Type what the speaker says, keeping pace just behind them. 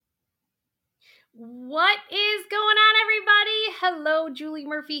What is going on, everybody? Hello, Julie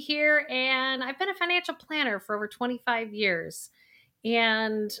Murphy here, and I've been a financial planner for over 25 years.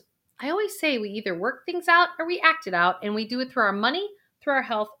 And I always say we either work things out or we act it out, and we do it through our money, through our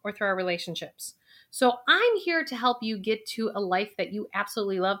health, or through our relationships. So I'm here to help you get to a life that you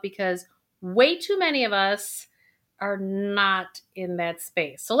absolutely love because way too many of us are not in that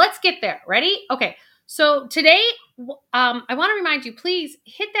space. So let's get there. Ready? Okay. So today, I want to remind you, please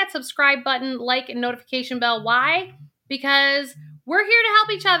hit that subscribe button, like, and notification bell. Why? Because we're here to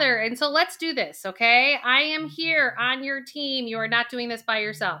help each other. And so let's do this, okay? I am here on your team. You are not doing this by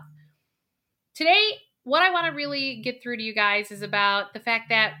yourself. Today, what I want to really get through to you guys is about the fact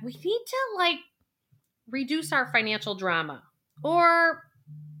that we need to reduce our financial drama. Or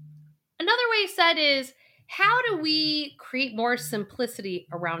another way said is, how do we create more simplicity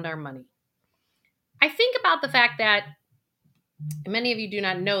around our money? I think about the fact that many of you do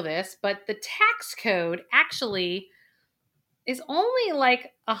not know this, but the tax code actually is only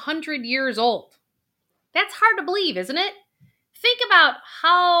like 100 years old. That's hard to believe, isn't it? Think about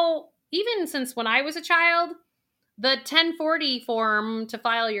how, even since when I was a child, the 1040 form to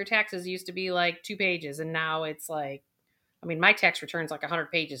file your taxes used to be like 2 pages. And now it's like, my tax return's like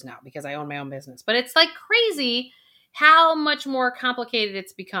 100 pages now because I own my own business. But it's like crazy how much more complicated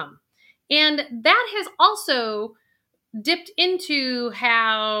it's become. And that has also dipped into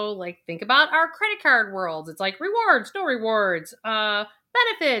how, think about our credit card worlds. It's like rewards, no rewards,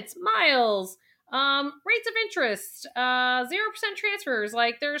 benefits, miles, rates of interest, 0% transfers.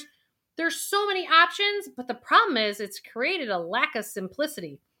 There's so many options, but the problem is it's created a lack of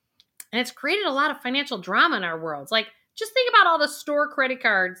simplicity, and it's created a lot of financial drama in our worlds. Just think about all the store credit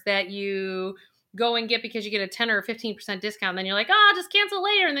cards that you go and get because you get a 10 or 15% discount. And then you're like, oh, just cancel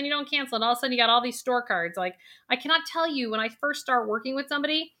later. And then you don't cancel. And all of a sudden you got all these store cards. I cannot tell you, when I first start working with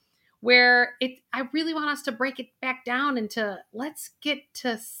somebody, I really want us to break it back down into, let's get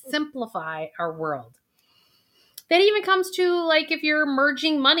to simplify our world. That even comes to if you're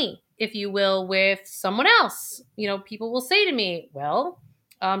merging money, if you will, with someone else. People will say to me, well,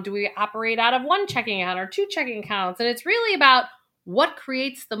 do we operate out of one checking account or 2 checking accounts? And it's really about what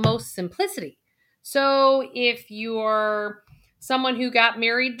creates the most simplicity. So if you're someone who got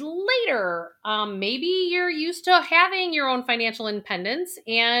married later, maybe you're used to having your own financial independence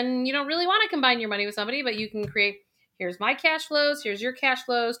and you don't really want to combine your money with somebody, but you can create, here's my cash flows, here's your cash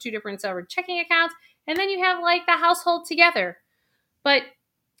flows, 2 different separate checking accounts, and then you have the household together. But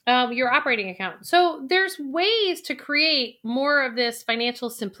your operating account. So there's ways to create more of this financial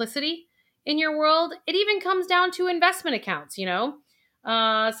simplicity in your world. It even comes down to investment accounts.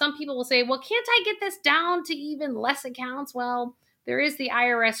 Some people will say, well, can't I get this down to even less accounts? Well, there is the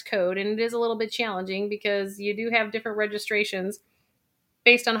IRS code, and it is a little bit challenging because you do have different registrations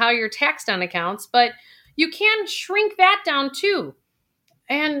based on how you're taxed on accounts, but you can shrink that down too.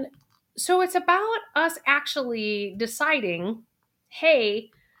 And so it's about us actually deciding,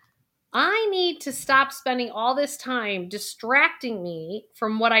 hey, I need to stop spending all this time distracting me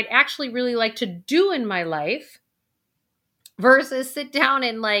from what I'd actually really like to do in my life versus sit down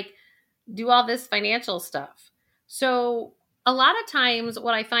and do all this financial stuff. So a lot of times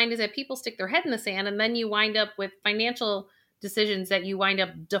what I find is that people stick their head in the sand, and then you wind up with financial decisions that you wind up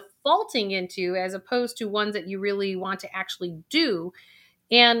defaulting into as opposed to ones that you really want to actually do.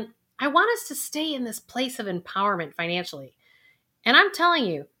 And I want us to stay in this place of empowerment financially. And I'm telling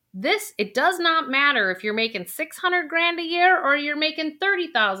you, it does not matter if you're making 600 grand a year or you're making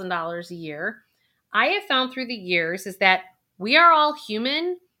 $30,000 a year. I have found through the years is that we are all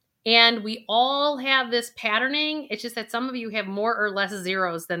human and we all have this patterning. It's just that some of you have more or less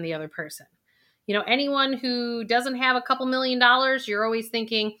zeros than the other person. Anyone who doesn't have a couple $1,000,000, you're always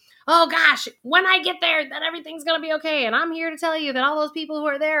thinking, oh gosh, when I get there, then everything's going to be okay. And I'm here to tell you that all those people who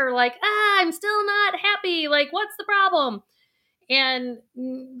are there are like, I'm still not happy. What's the problem? And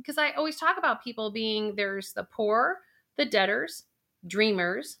because I always talk about people there's the poor, the debtors,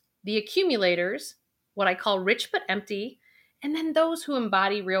 dreamers, the accumulators, what I call rich but empty, and then those who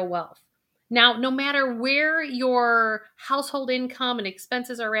embody real wealth. Now, no matter where your household income and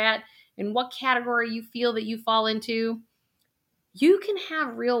expenses are at and what category you feel that you fall into, you can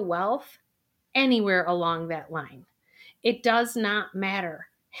have real wealth anywhere along that line. It does not matter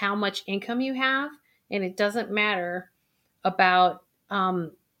how much income you have, and it doesn't matter about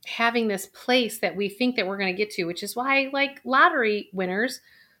having this place that we think that we're going to get to, which is why lottery winners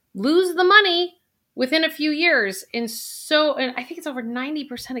lose the money within a few years. And I think it's over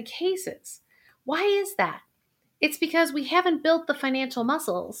 90% of cases. Why is that? It's because we haven't built the financial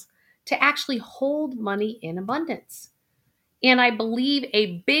muscles to actually hold money in abundance. And I believe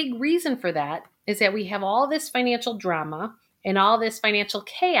a big reason for that is that we have all this financial drama and all this financial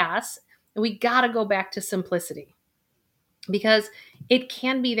chaos, and we got to go back to simplicity because it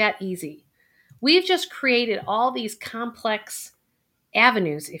can be that easy. We've just created all these complex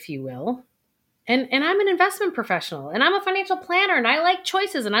avenues, if you will. And I'm an investment professional and I'm a financial planner and I like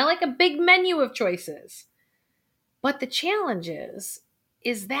choices and I like a big menu of choices. But the challenge is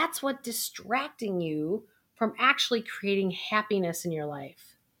that's what distracting you from actually creating happiness in your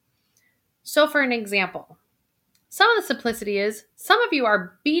life. So for an example, some of the simplicity is some of you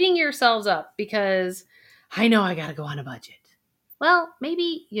are beating yourselves up because I know I got to go on a budget. Well,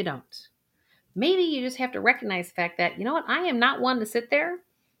 maybe you don't. Maybe you just have to recognize the fact that, you know what, I am not one to sit there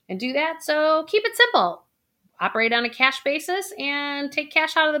and do that. So keep it simple. Operate on a cash basis and take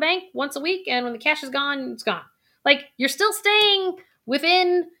cash out of the bank once a week. And when the cash is gone, it's gone. Like you're still staying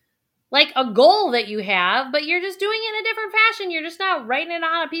within like a goal that you have, but you're just doing it in a different fashion. You're just not writing it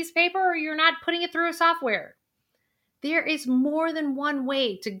on a piece of paper or you're not putting it through a software. There is more than one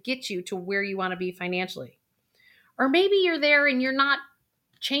way to get you to where you want to be financially. Or maybe you're there and you're not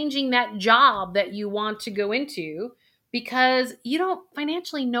changing that job that you want to go into because you don't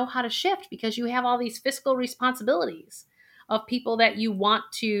financially know how to shift because you have all these fiscal responsibilities of people that you want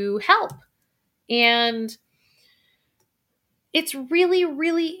to help. And it's really,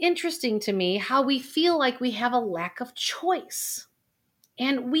 really interesting to me how we feel like we have a lack of choice.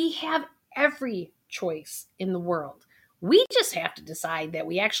 And we have every choice in the world. We just have to decide that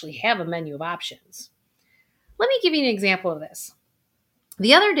we actually have a menu of options. Let me give you an example of this.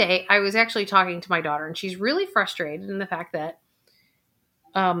 The other day, I was actually talking to my daughter, and she's really frustrated in the fact that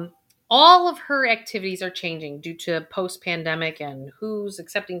all of her activities are changing due to post-pandemic and who's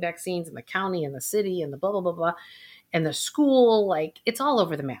accepting vaccines in the county and the city and the blah, blah, blah, blah, and the school. Like, it's all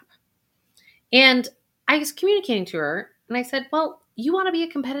over the map. And I was communicating to her, and I said, well, you want to be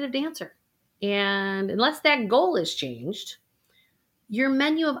a competitive dancer. And unless that goal is changed, your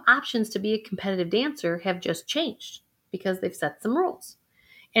menu of options to be a competitive dancer have just changed because they've set some rules.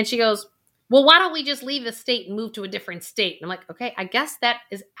 And she goes, well, why don't we just leave the state and move to a different state? And I'm like, okay, I guess that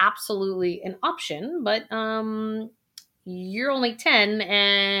is absolutely an option, but you're only 10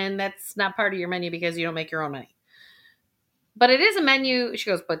 and that's not part of your menu because you don't make your own money. But it is a menu. She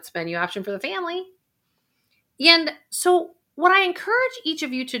goes, but it's a menu option for the family. And so what I encourage each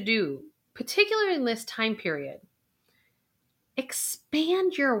of you to do, particularly in this time period,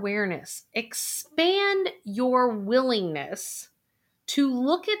 expand your awareness, expand your willingness to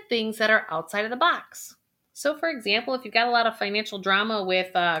look at things that are outside of the box. So for example, if you've got a lot of financial drama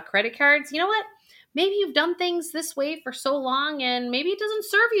with credit cards, you know what? Maybe you've done things this way for so long and maybe it doesn't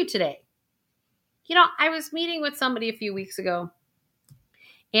serve you today. You know, I was meeting with somebody a few weeks ago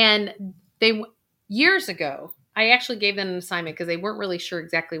and years ago, I actually gave them an assignment because they weren't really sure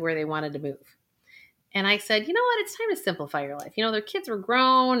exactly where they wanted to move. And I said, you know what? It's time to simplify your life. You know, their kids were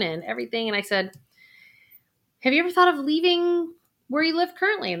grown and everything. And I said, have you ever thought of leaving where you live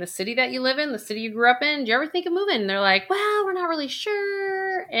currently, in the city that you live in, the city you grew up in? Did you ever think of moving? And they're like, well, we're not really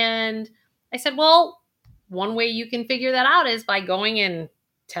sure. And I said, well, one way you can figure that out is by going and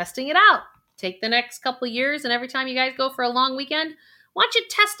testing it out. Take the next couple of years, and every time you guys go for a long weekend, why don't you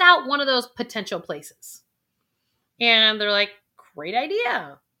test out one of those potential places? And they're like, great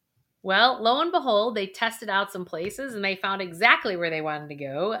idea. Well, lo and behold, they tested out some places and they found exactly where they wanted to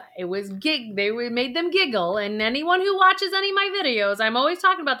go. It was they made them giggle. And anyone who watches any of my videos, I'm always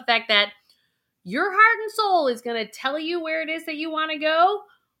talking about the fact that your heart and soul is going to tell you where it is that you want to go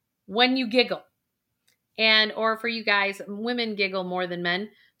when you giggle. And, or for you guys, women giggle more than men.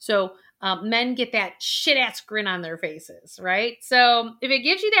 So men get that shit ass grin on their faces, right? So if it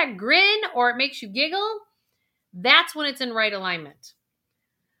gives you that grin or it makes you giggle, that's when it's in right alignment.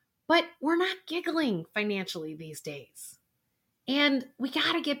 But we're not giggling financially these days. And we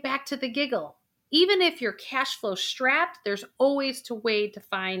got to get back to the giggle. Even if you're cash flow strapped, there's always a way to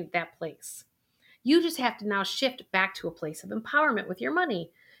find that place. You just have to now shift back to a place of empowerment with your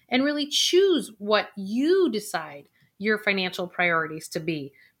money and really choose what you decide your financial priorities to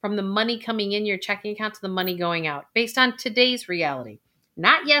be, from the money coming in your checking account to the money going out, based on today's reality.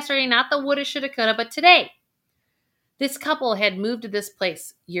 Not yesterday, not the woulda, shoulda, coulda, but today. This couple had moved to this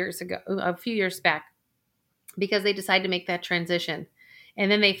place years ago, a few years back, because they decided to make that transition.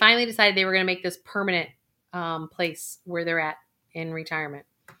 And then they finally decided they were going to make this permanent place where they're at in retirement.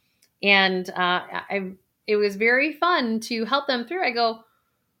 And it was very fun to help them through.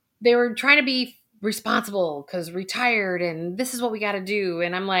 They were trying to be responsible because retired and this is what we got to do.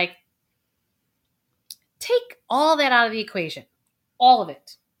 And I'm like, take all that out of the equation, all of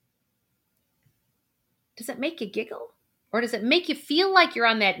it. Does it make you giggle? Or does it make you feel like you're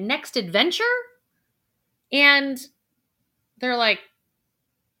on that next adventure? And they're like,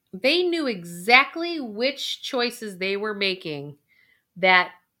 they knew exactly which choices they were making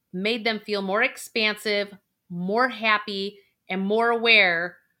that made them feel more expansive, more happy, and more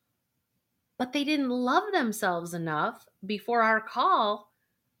aware, but they didn't love themselves enough before our call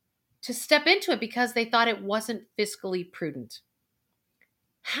to step into it because they thought it wasn't fiscally prudent.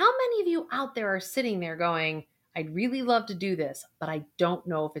 How many of you out there are sitting there going, I'd really love to do this, but I don't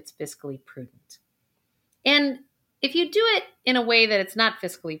know if it's fiscally prudent? And if you do it in a way that it's not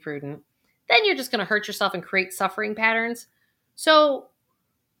fiscally prudent, then you're just going to hurt yourself and create suffering patterns. So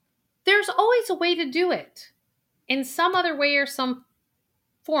there's always a way to do it in some other way or some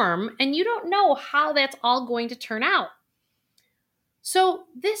form, and you don't know how that's all going to turn out. So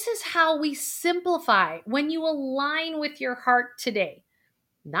this is how we simplify when you align with your heart today.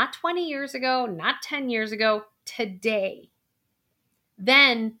 Not 20 years ago, not 10 years ago, today.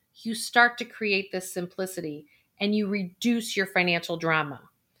 Then you start to create this simplicity and you reduce your financial drama.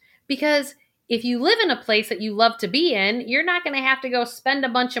 Because if you live in a place that you love to be in, you're not going to have to go spend a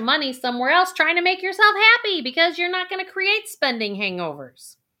bunch of money somewhere else trying to make yourself happy, because you're not going to create spending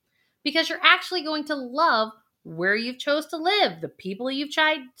hangovers. Because you're actually going to love where you've chose to live, the people you've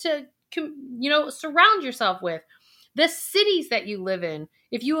tried to, surround yourself with, the cities that you live in,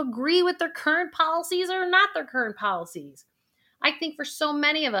 if you agree with their current policies or not their current policies. I think for so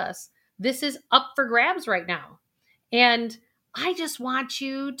many of us, this is up for grabs right now. And I just want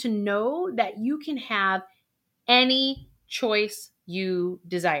you to know that you can have any choice you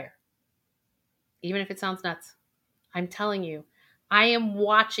desire, even if it sounds nuts. I'm telling you, I am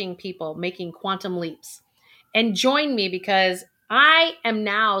watching people making quantum leaps. And join me, because I am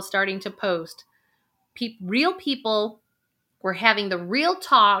now starting to post real people. We're having the real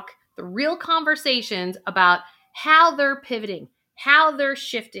talk, the real conversations about how they're pivoting, how they're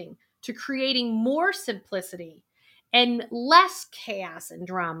shifting to creating more simplicity and less chaos and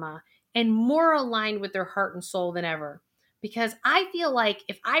drama, and more aligned with their heart and soul than ever. Because I feel like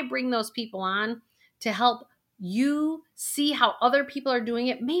if I bring those people on to help you see how other people are doing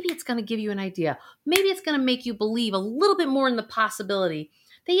it, maybe it's going to give you an idea. Maybe it's going to make you believe a little bit more in the possibility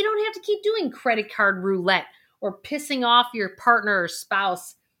that you don't have to keep doing credit card roulette or pissing off your partner or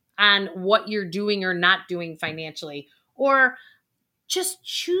spouse on what you're doing or not doing financially, or just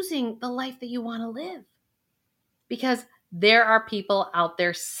choosing the life that you want to live. Because there are people out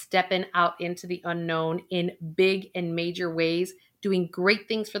there stepping out into the unknown in big and major ways, doing great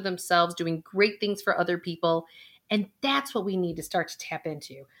things for themselves, doing great things for other people. And that's what we need to start to tap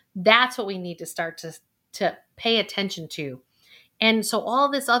into. That's what we need to start to pay attention to. And so all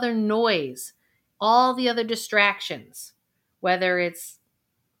this other noise, all the other distractions, whether it's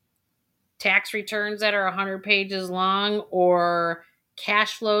tax returns that are 100 pages long, or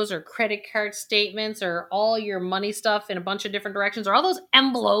cash flows or credit card statements, or all your money stuff in a bunch of different directions, or all those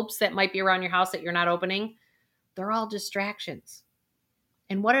envelopes that might be around your house that you're not opening, they're all distractions.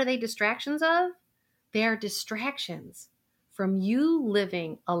 And what are they distractions of? They are distractions from you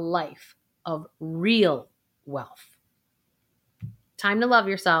living a life of real wealth. Time to love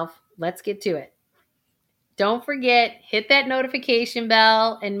yourself. Let's get to it. Don't forget, hit that notification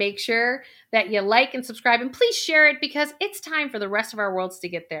bell and make sure that you like and subscribe, and please share it, because it's time for the rest of our worlds to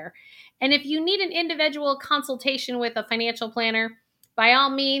get there. And if you need an individual consultation with a financial planner, by all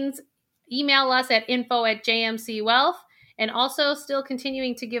means, email us at info@jmcwealth. And also, still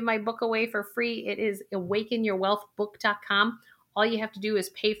continuing to give my book away for free. It is awakenyourwealthbook.com. All you have to do is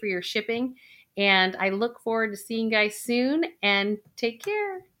pay for your shipping. And I look forward to seeing you guys soon, and take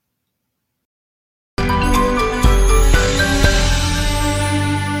care.